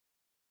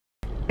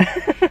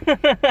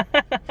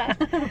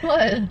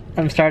What?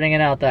 I'm starting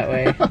it out that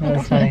way.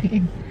 That's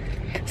funny.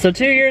 So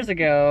 2 years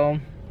ago,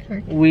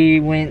 we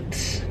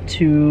went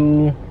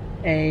to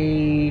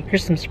a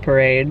Christmas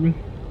parade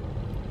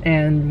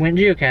and went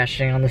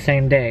geocaching on the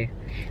same day.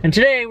 And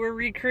today we're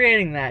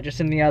recreating that, just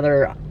in the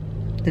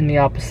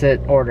opposite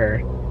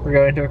order. We're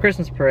going to a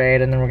Christmas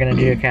parade and then we're gonna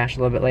geocache a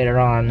little bit later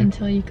on.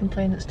 Until you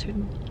complain it's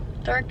too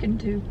dark and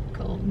too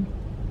cold.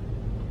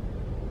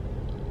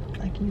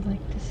 Like you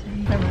like to say.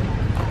 Never mind.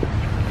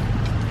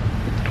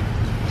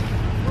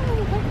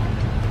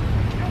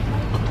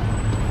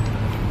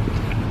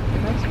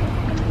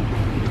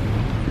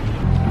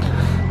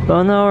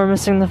 Oh no, we're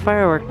missing the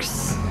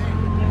fireworks.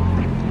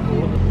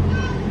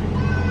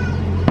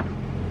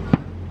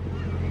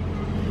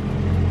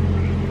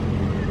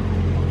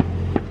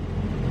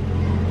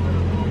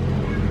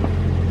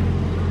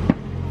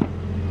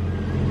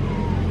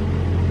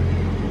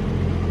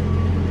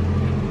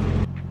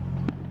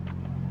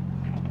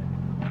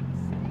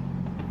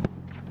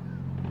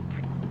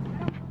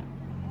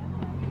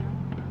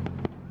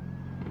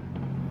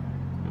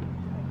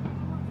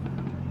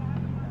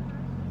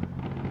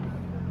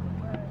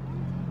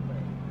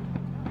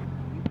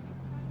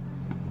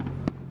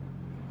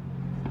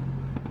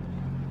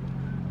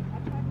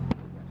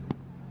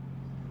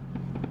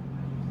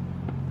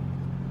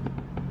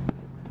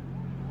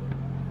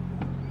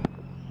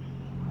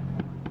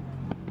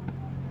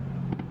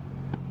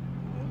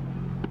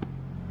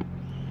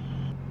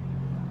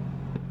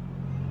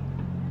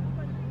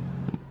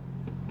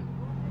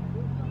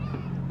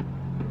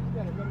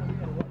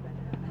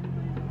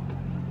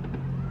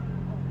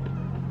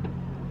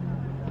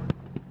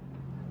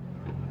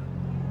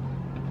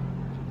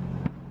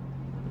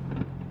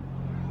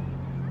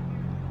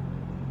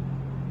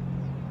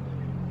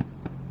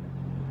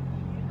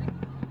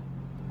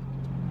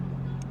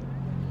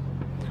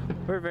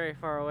 We're very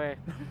far away.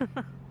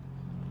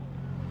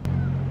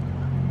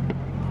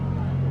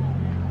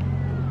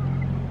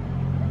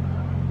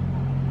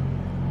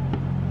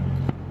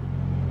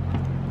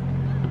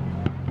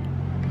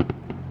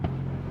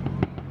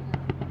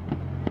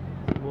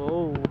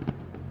 Whoa.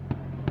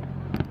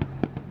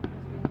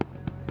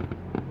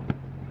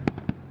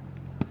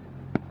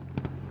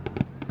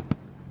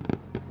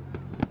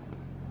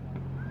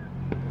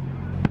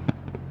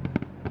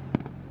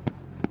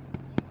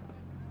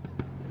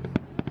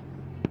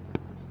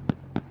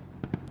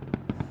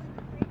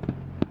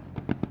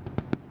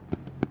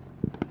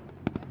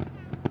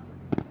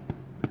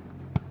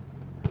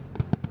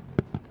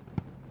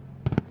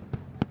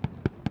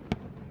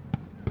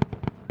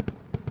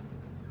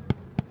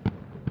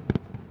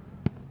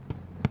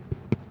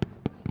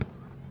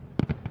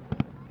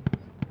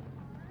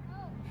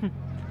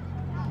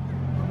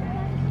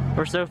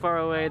 We're so far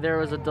away, there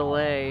was a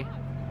delay.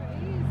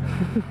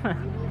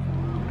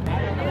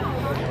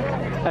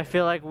 I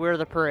feel like we're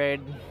the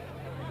parade.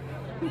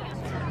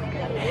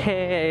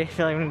 Hey, I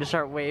feel like we need to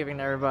start waving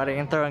to everybody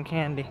and throwing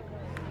candy.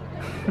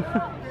 You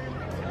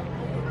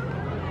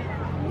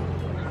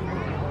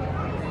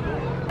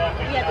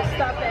have to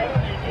stop it.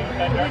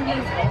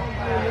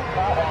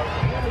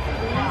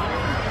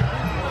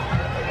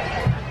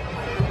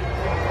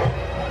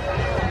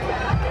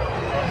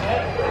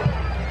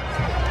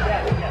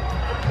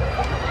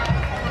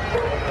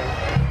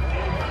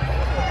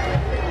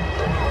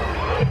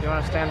 You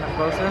want to stand up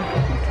closer?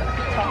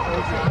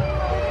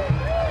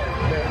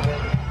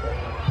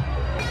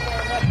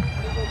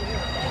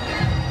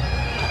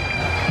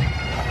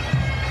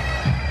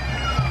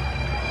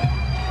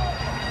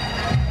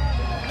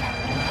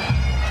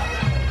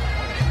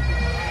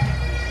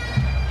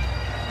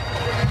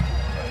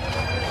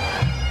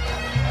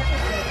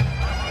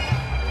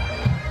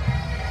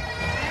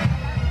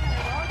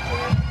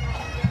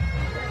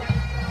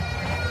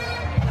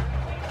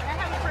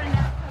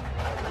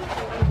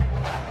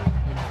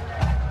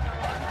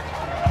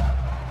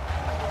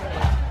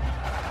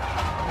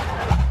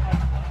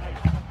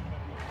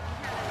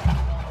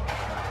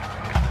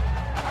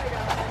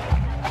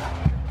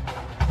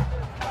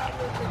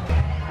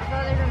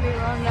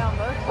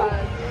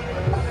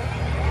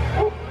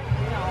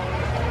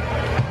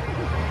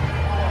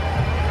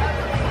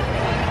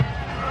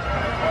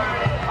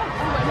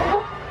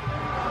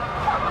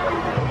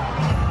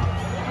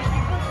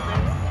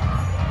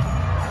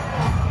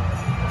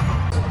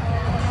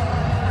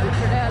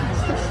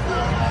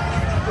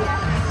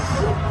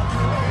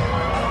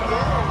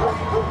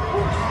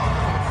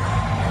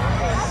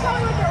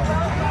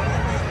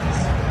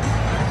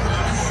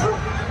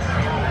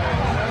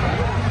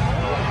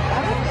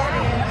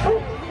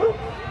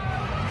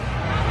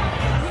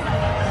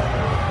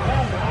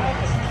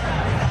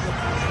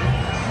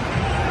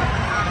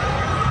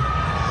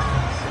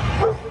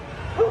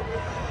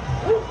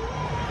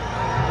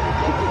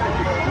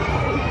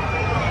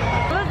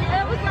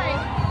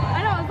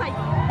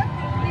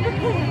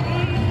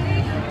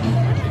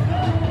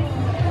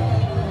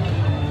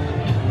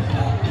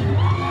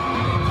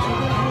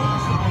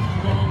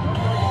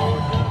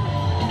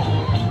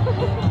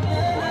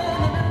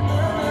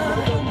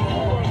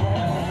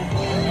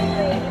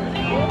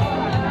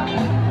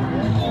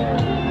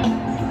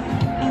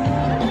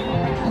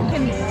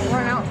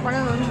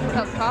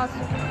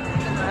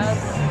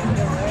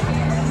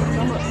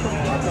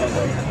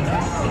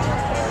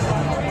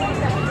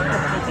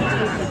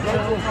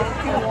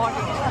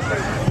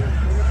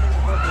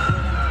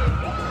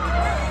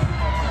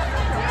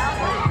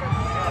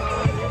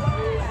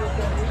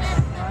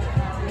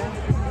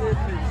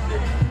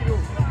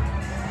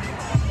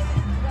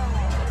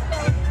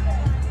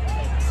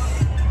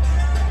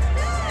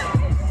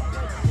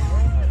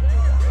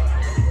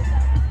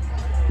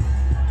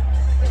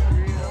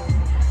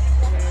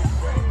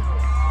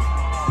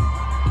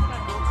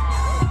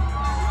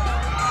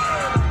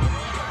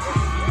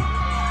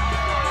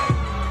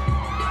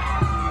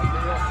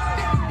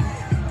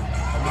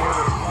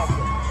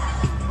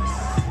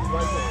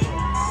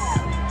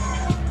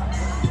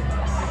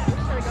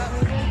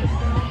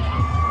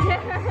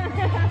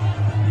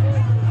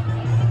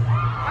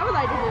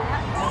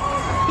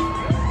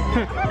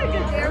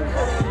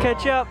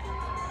 Catch up.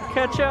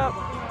 Catch up.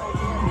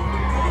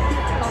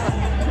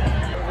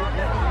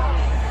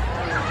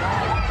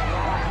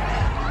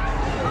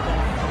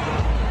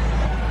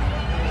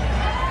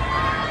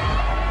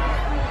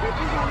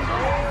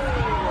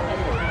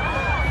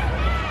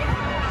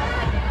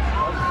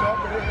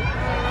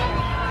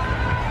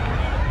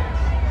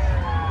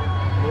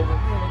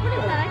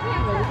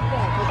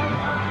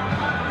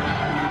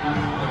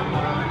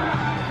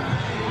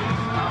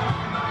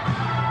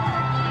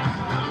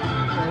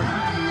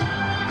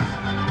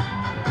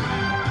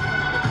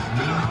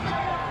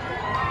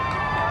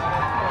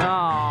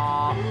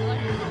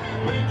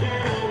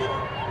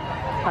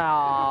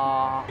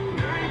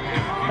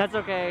 That's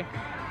okay.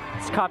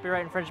 It's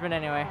copyright infringement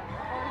anyway.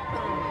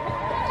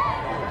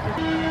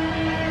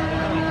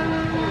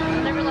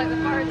 Never like the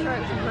fire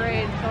trucks and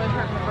parades. It's always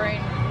hurting my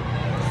brain.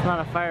 It's not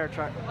a fire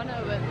truck. I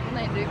know, but when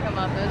they do come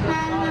up, those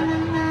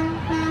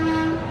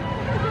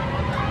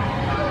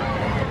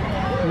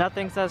are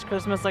Nothing says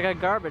Christmas like a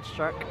garbage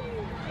truck.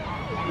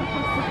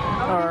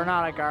 Or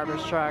not a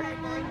garbage truck.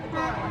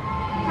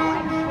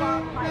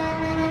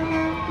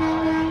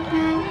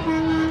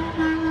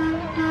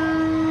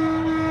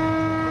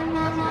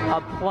 A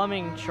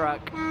plumbing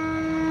truck.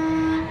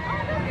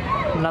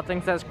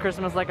 Nothing says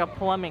Christmas like a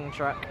plumbing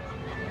truck. But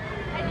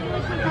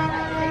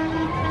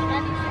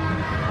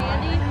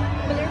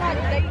they're not,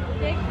 they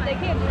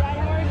can't be right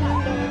hard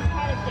because they're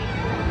kind of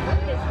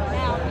this one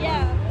out.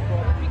 Yeah.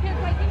 Because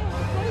like, you know,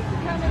 it's supposed to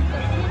come in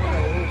September.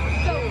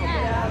 So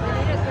fast. And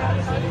they just got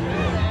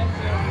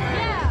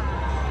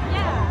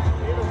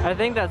yeah. I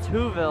think that's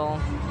Whoville.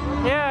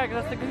 Yeah,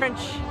 'cause that's the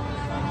Grinch.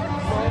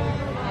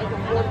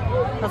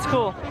 That's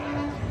cool.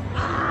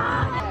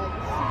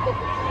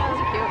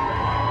 That's cute.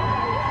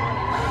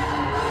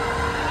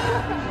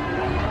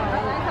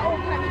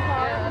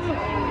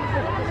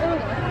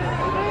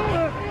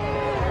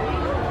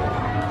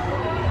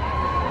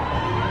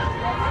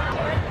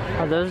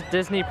 Are those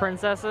Disney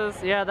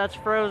princesses? Yeah, that's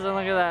Frozen.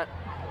 Look at that.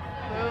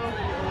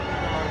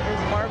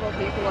 Those Marvel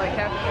people like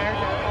Captain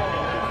America.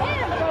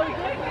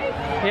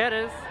 Yeah, it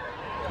is.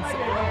 It's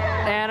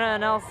Anna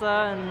and Elsa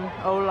and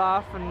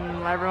Olaf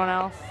and everyone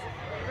else.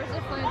 Where's the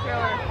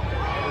flamethrower?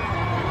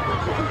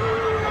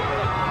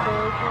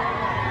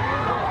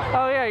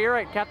 Oh yeah, you're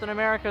right. Captain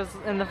America's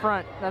in the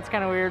front. That's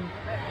kind of weird.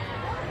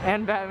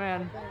 And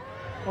Batman.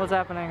 What's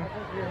happening? I'm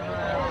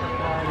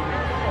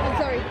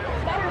sorry.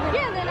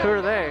 Yeah, then Who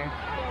are they?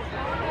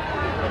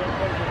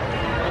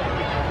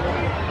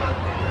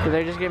 Did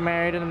they just get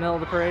married in the middle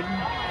of the parade?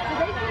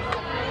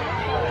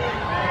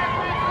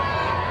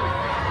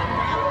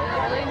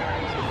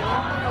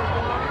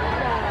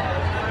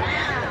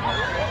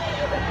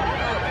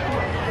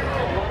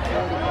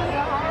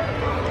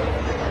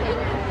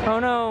 Oh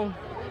no!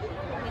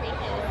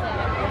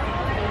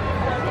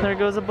 There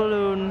goes a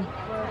balloon.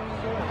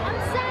 I'm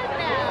sad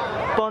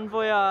now. Bon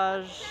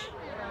voyage.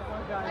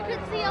 I could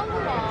see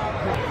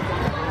Olaf.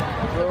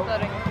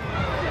 Upsetting.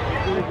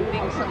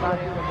 Being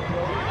somebody.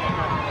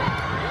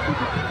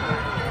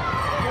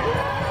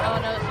 Oh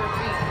no, it's their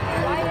feet.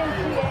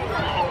 YMCA.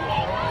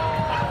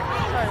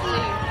 It's hard to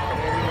see.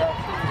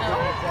 No.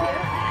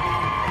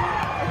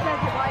 It says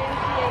the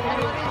YMCA.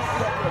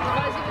 And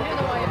what is even in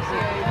the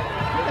YMCA?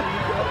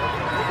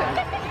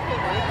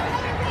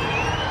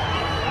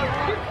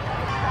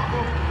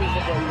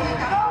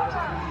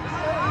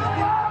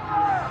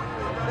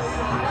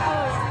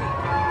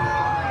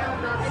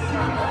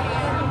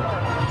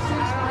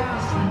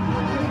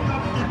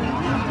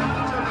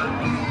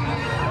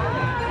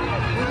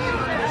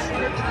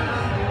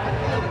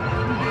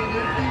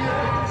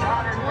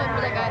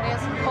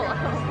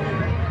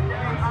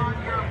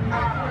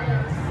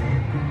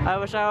 I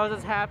wish I was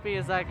as happy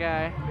as that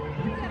guy.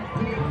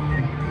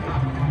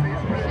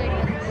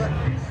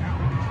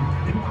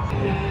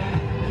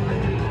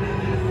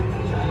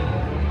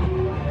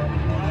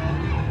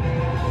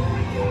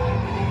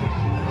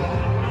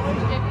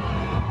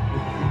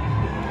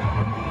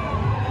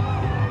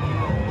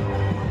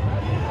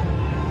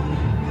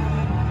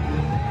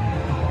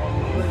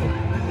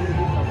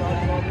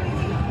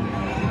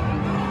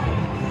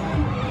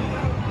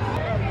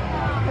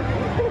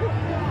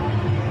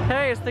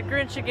 Hey, it's the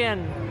Grinch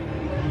again.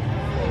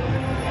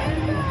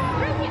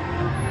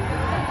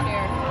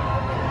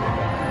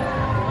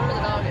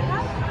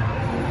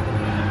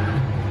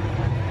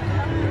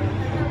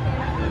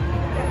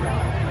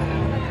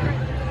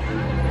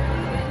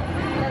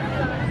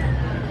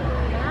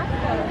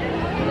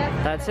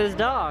 That's his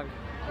dog.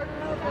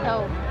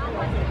 Oh.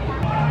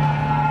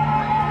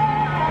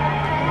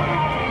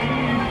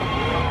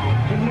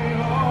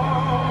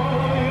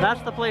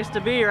 That's the place to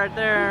be right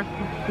there. Is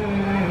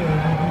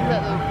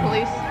that the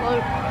police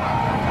float?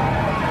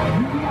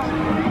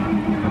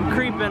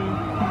 Creeping.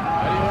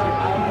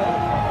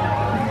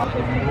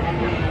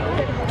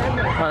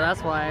 Oh,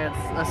 that's why it's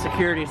a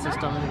security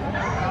system.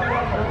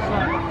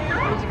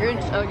 It's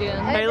Grinch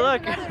again. Hey,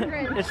 look,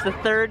 it's the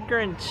third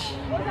Grinch.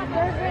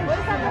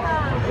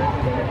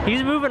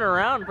 He's moving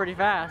around pretty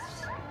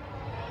fast.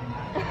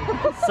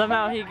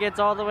 Somehow he gets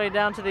all the way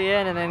down to the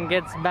end and then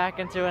gets back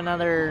into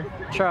another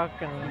truck.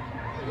 And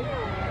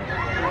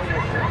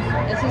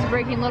this is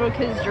breaking little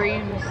kids'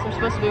 dreams. There's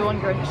supposed to be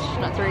one Grinch,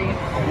 not three.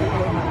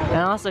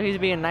 And also he's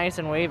being nice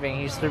and waving.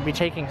 He's to be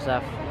taking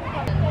stuff.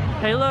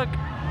 Hey, look,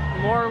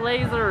 more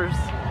lasers.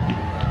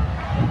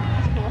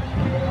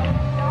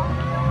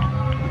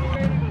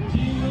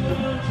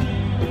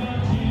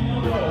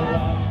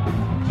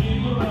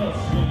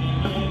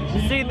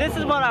 See, this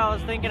is what I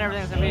was thinking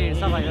everything's gonna be,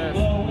 stuff like this.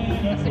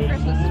 That's the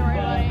Christmas story,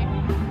 buddy.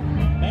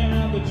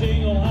 And the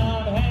jingle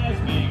hunt has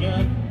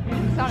begun.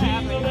 It's not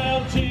happening.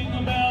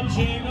 Jingle bell,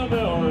 jingle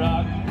bell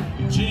rock.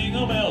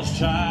 Jingle bells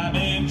chime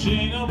in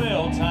jingle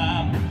bell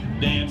time.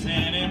 Dancing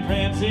and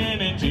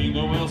prancing in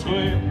Jingle Bell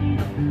Square.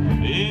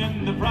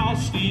 In the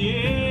frosty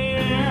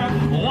air.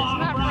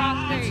 What a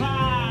right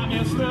time,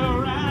 it's the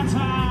right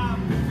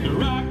time to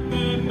rock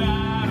the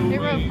night away. They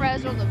wrote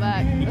Fragile on the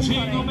back. That's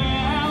Jingle funny.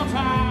 bell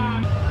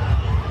time.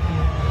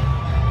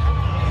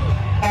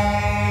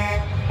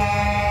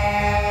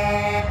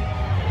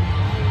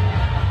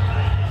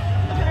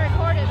 I'm gonna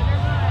record it, but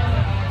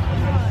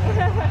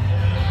never mind.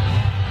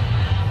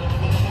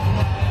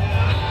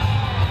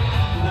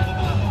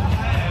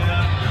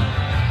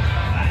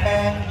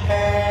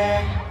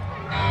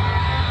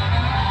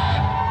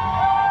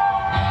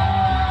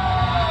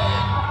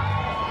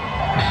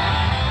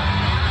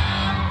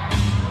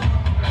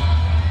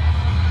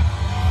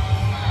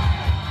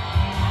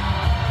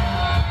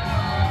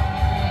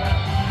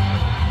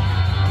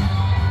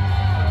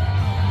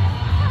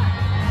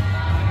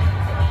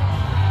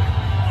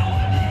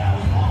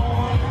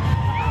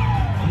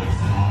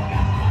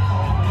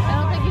 I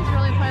don't think he's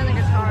really playing the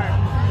guitar.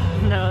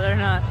 No, they're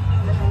not.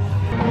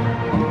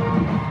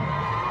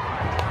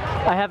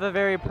 I have a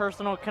very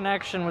personal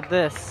connection with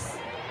this.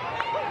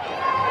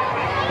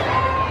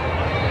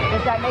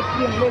 Does that make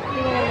you miss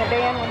being in the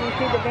band when you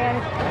see the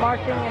band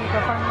marching and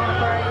performing in a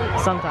parade?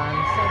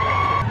 Sometimes.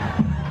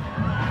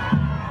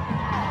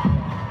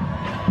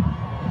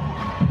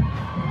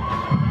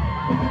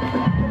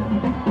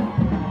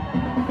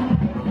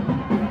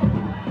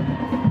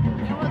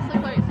 It almost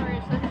looks like Surrey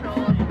Central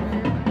up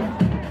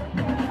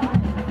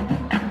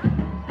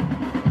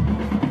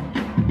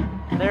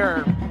there.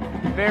 They're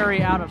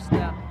very out of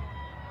step.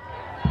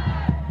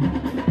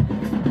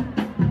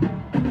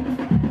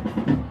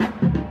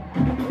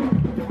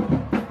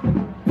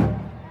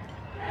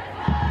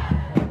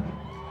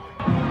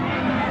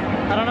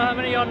 I don't know how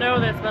many of y'all know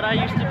this, but I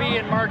used to be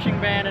in marching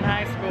band in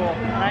high school.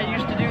 And I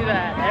used to do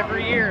that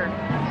every year.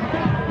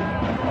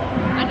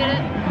 I did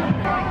it.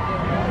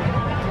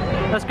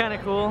 That's kind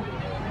of cool.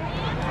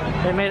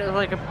 They made it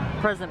like a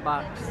present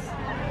box.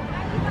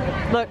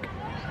 Look,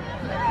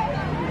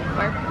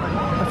 Where?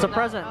 it's a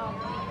present. Oh,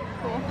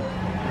 cool.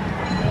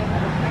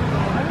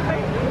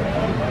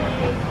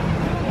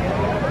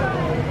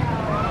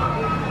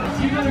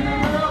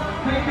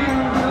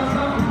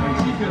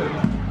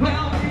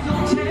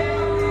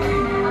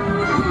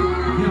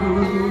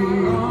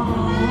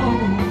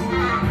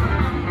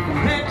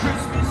 Hey,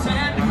 Christmas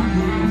and New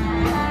Year.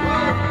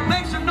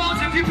 Make some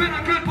noise if you've been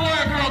a good boy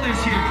or girl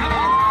this year. Come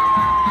on.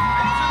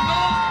 Make some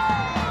noise.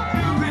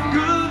 You've been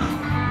good.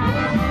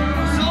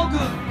 So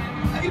good.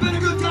 Have you been a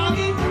good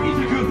doggy? He's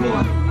a good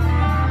boy.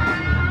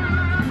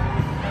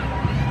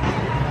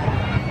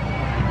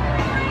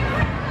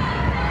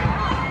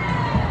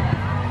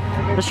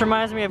 This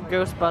reminds me of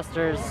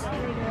Ghostbusters.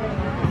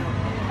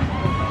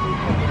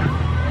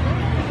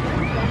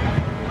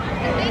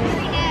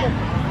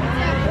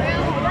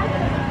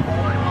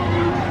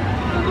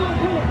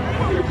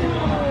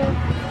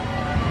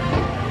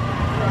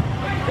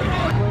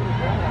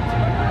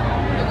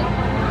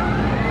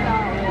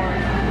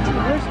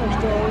 Christmas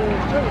story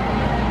is true.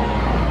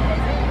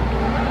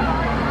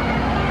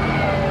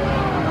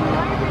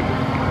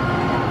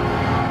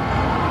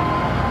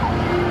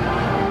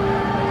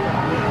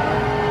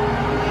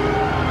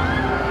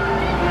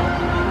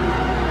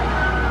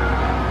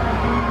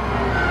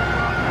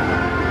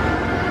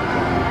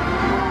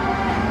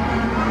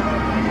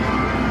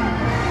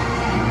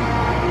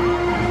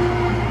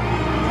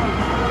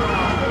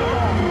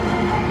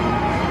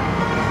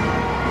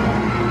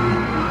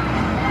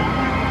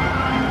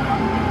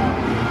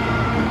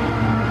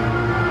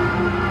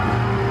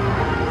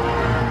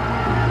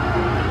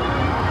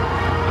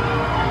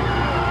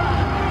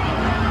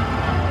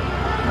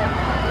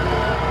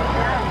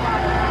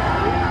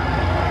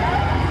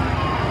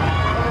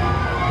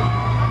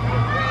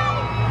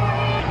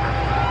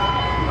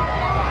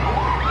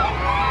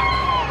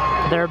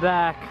 They're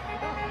back.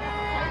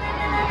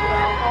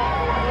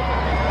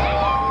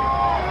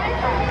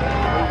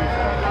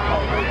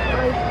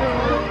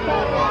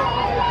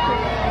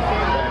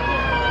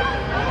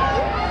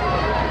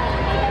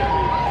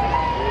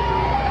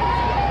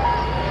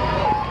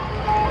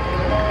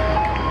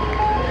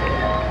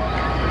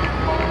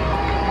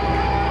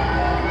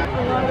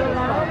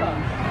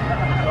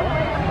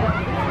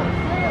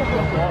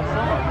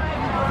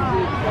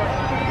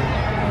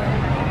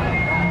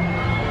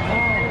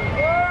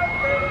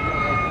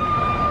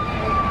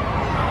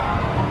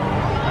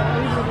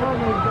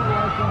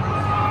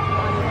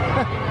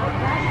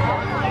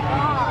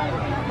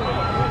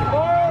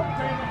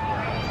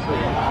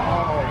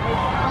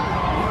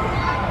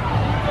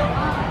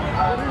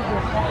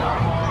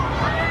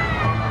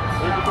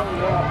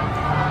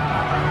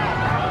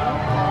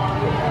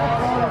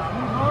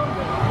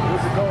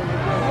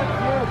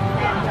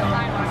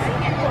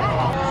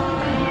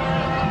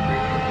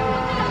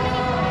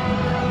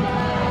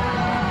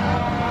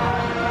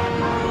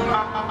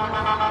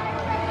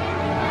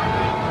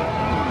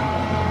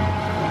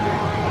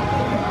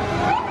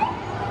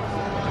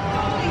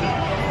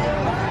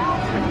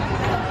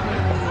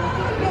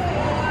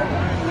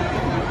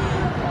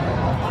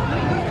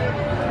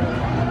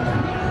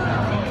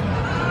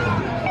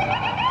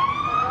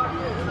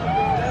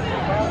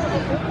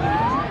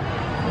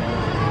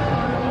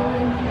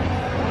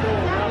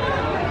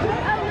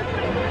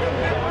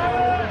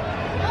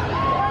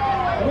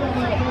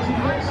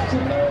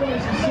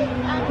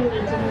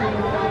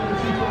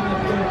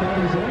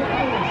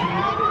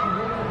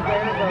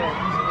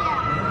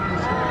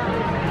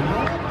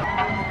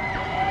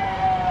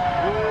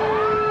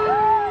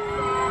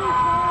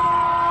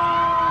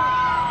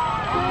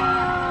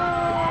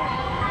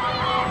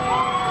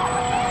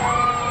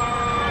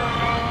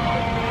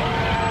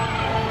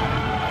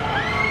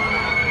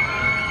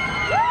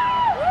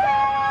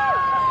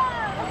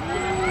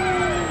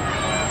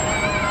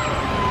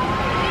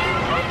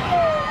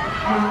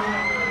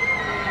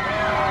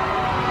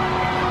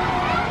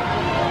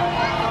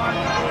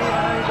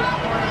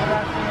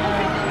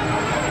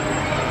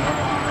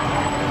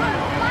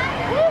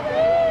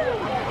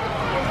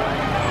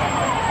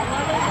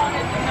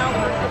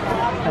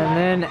 And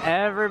then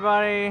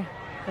everybody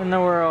in the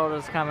world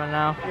is coming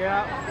now.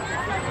 Yeah.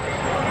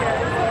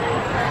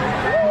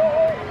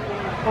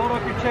 Hold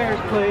up your chairs,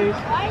 please.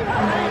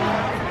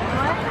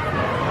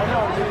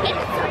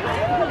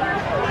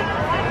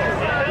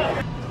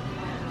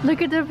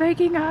 Look at the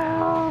baking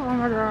aisle. Oh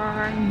my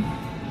god.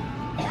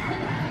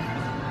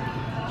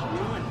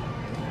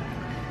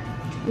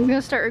 I'm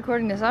gonna start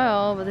recording this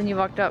aisle, but then you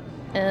walked up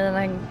and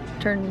I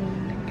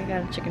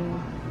got a chicken.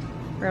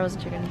 Where was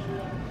the chicken?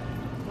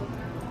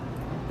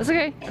 That's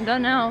okay. I'm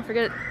done now.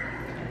 Forget it.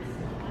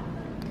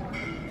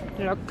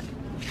 Look.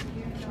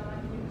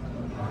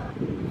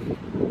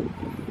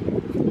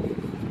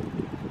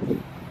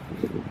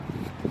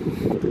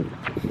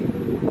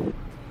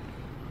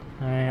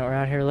 Alright, we're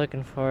out here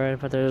looking for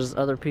it, but there's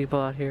other people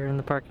out here in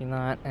the parking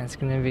lot, and it's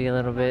gonna be a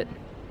little bit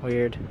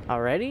weird.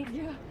 Already?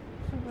 Yeah.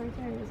 Right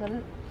there. Is that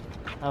it?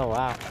 Oh,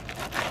 wow.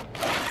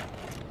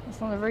 That's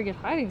not a very good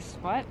hiding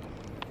spot.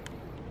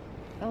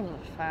 That was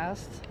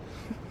fast.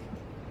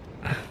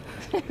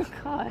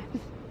 God.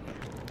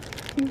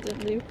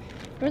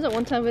 Remember that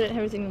one time we didn't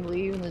have anything to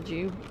leave in the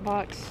Jew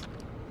box?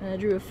 And I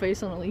drew a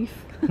face on a leaf?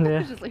 Yeah. I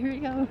was just like, here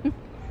you go.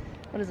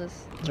 What is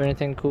this? Is there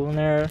anything cool in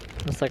there?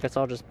 Looks like it's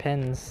all just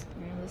pins.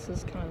 Yeah, this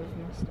is kind of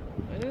messed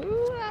up.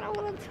 Ooh, I don't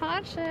want to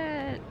touch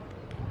it.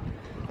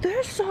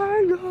 This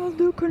side of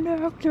the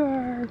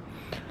connector.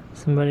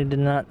 Somebody did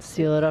not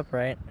seal it up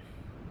right.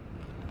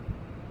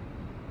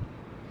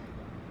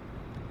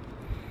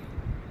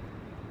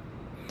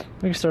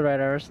 We can still ride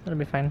ours. That'll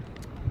be fine.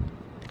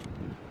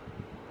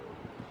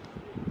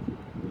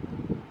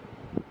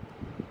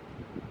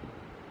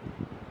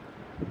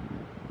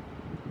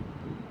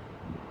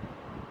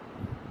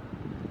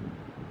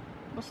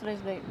 What's today's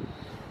date?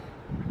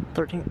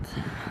 13th.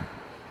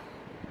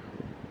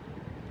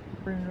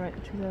 Burned right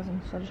to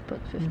 2000, so I just put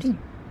 15.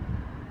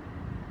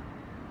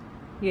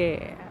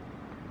 Yeah.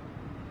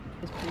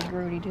 It's pretty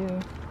grody too.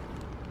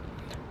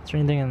 Is there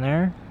anything in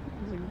there?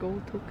 It's a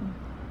gold token.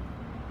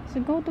 It's a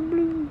golden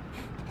blue.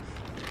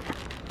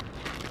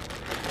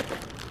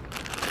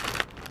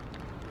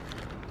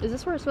 Is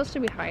this where it's supposed to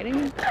be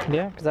hiding?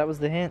 Yeah, because that was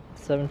the hint.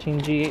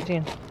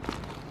 17G18.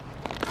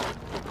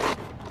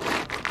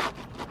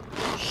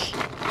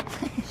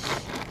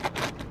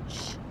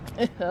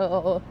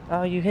 Oh.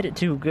 Oh, you hit it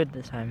too good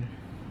this time.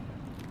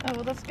 Oh,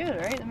 well that's good,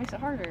 right? That makes it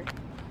harder.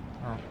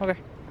 Oh, okay.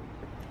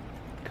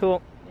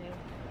 Cool. Yeah.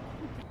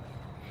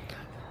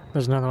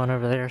 There's another one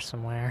over there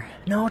somewhere.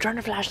 No, turn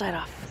the flashlight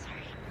off. Sorry.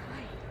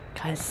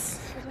 Guys,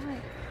 Why?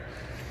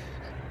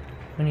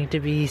 we need to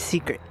be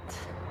secret.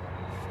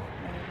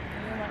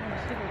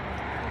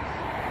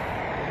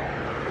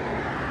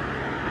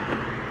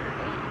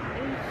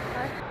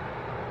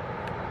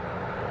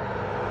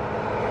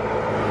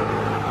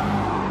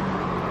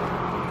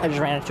 I just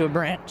ran into a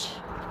branch.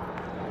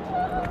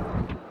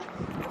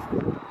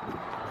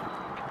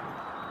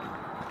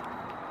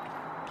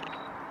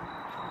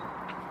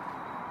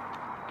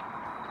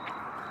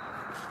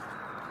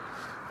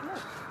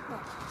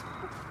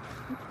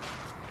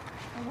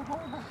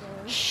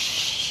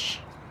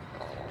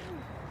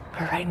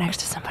 We're right next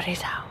to somebody's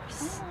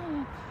house.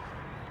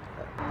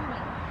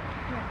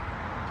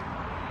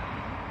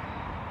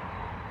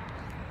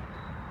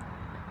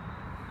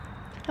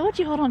 How about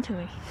you hold on to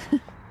me?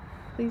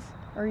 Please.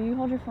 Or you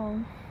hold your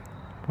phone.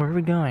 Where are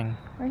we going?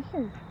 Right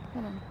here.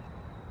 Hold on.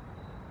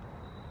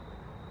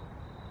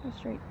 Go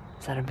straight.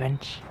 Is that a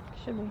bench?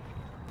 Should be. No,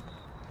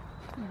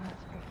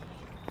 that's pretty.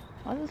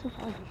 Why is this so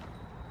foggy?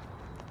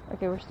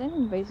 Okay, we're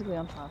standing basically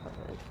on top of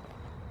it.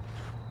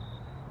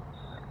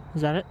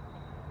 Is that it?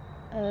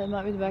 It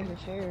might be the back of the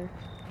chair.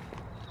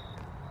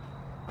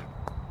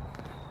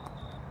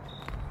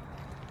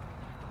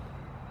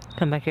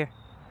 Come back here.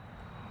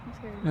 I'm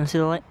scared. Wanna see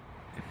the light?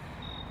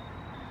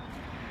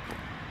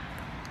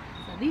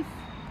 Is that leaf?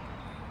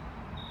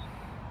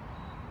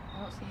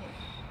 I don't see it.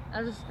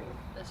 I just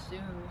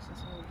assumed since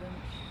it's a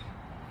bench.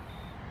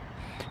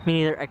 Me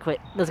neither, I quit.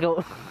 Let's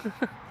go.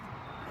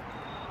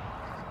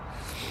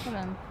 Hold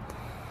on.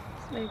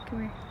 Wait,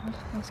 come here.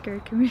 I'm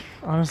scared, come here.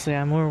 Honestly,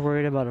 I'm more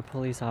worried about a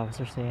police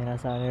officer seeing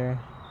us out here.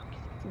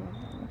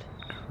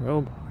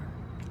 Crowbar.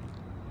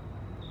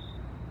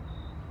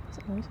 What's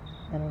that noise?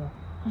 I don't know.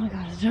 Oh my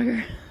god, it's a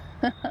jugger.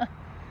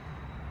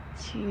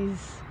 Jeez.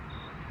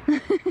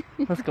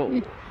 Let's go.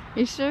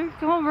 You sure?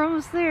 Come on, we're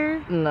almost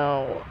there.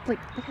 No. Like,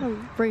 look how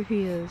brave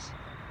he is.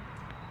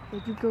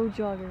 Like, you go,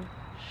 jogger.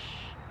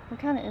 We're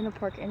kind of in a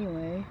park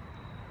anyway.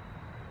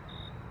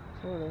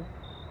 Sort of.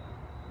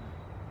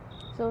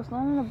 So it's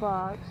not in a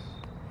box.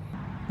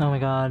 Oh my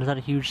god, is that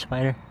a huge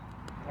spider?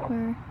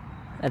 Where?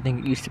 I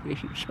think it used to be a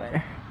huge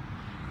spider.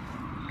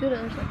 Good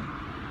other side.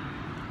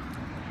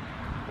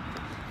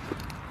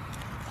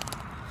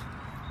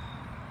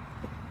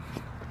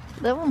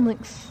 That one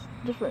looks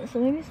different,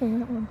 so maybe it's in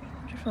that one.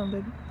 What's your phone,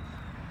 baby?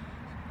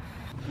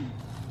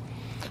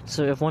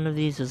 So if one of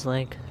these is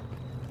like...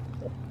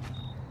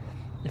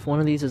 If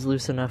one of these is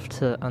loose enough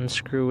to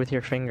unscrew with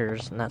your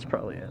fingers, then that's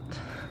probably it.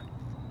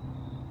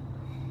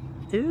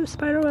 Ooh,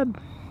 spiderweb!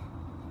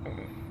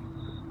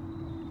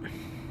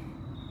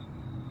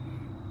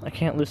 I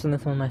can't loosen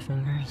this on my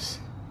fingers.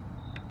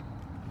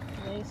 Did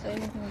they say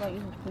anything about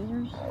using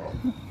tweezers?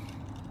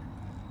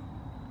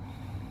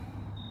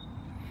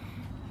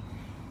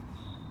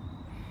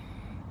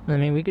 I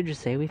mean, we could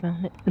just say we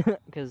found it,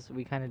 because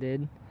we kind of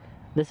did.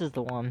 This is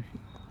the one.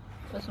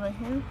 This one right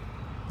here?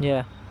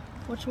 Yeah.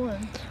 Which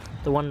one?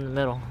 The one in the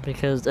middle,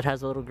 because it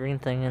has a little green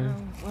thing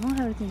and... I don't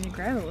have anything to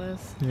grab it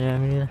with. Yeah,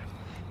 me neither.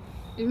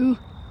 Ooh.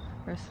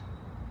 Gross.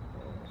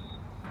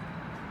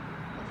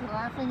 It's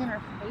laughing in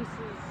our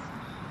faces.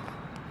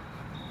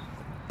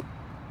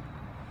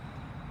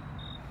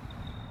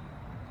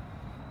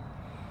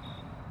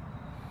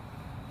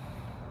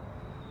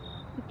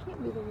 It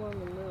can't be the one in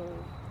the middle.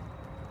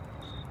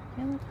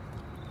 Can it?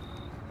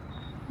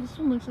 This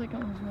one looks like it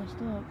was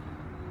messed up.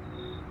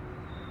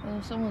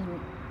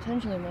 Someone's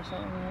potentially messed that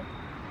one up.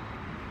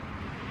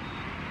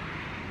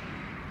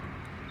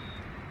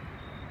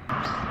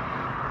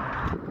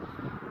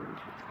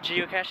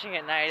 Geocaching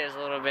at night is a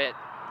little bit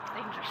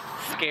dangerous.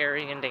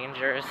 Scary and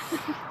dangerous.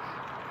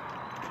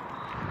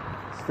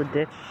 It's the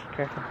ditch.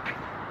 Careful.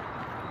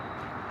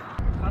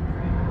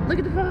 Look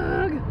at the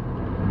fog!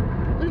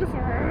 Look at the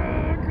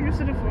fog! Can you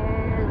see the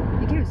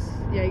fog? You can't.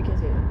 Yeah, you can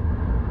see it.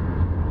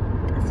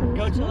 That's so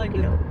Go to like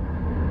the,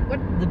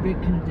 the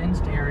big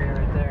condensed area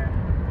right there.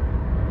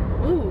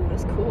 Ooh,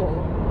 that's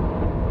cool.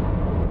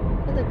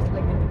 That looks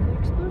like a nuclear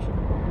explosion.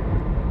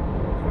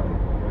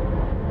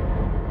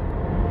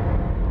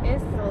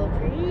 It's so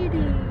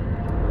pretty.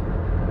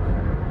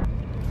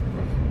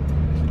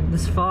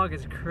 This fog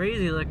is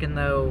crazy looking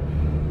though.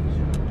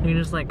 You can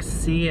just like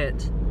see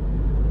it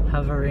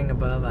hovering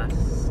above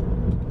us.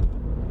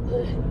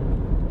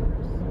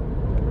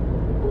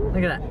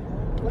 Look at that.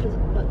 What is it?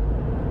 What?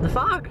 The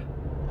fog! I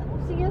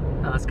don't see it.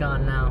 Oh, it's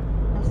gone now.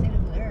 I see it.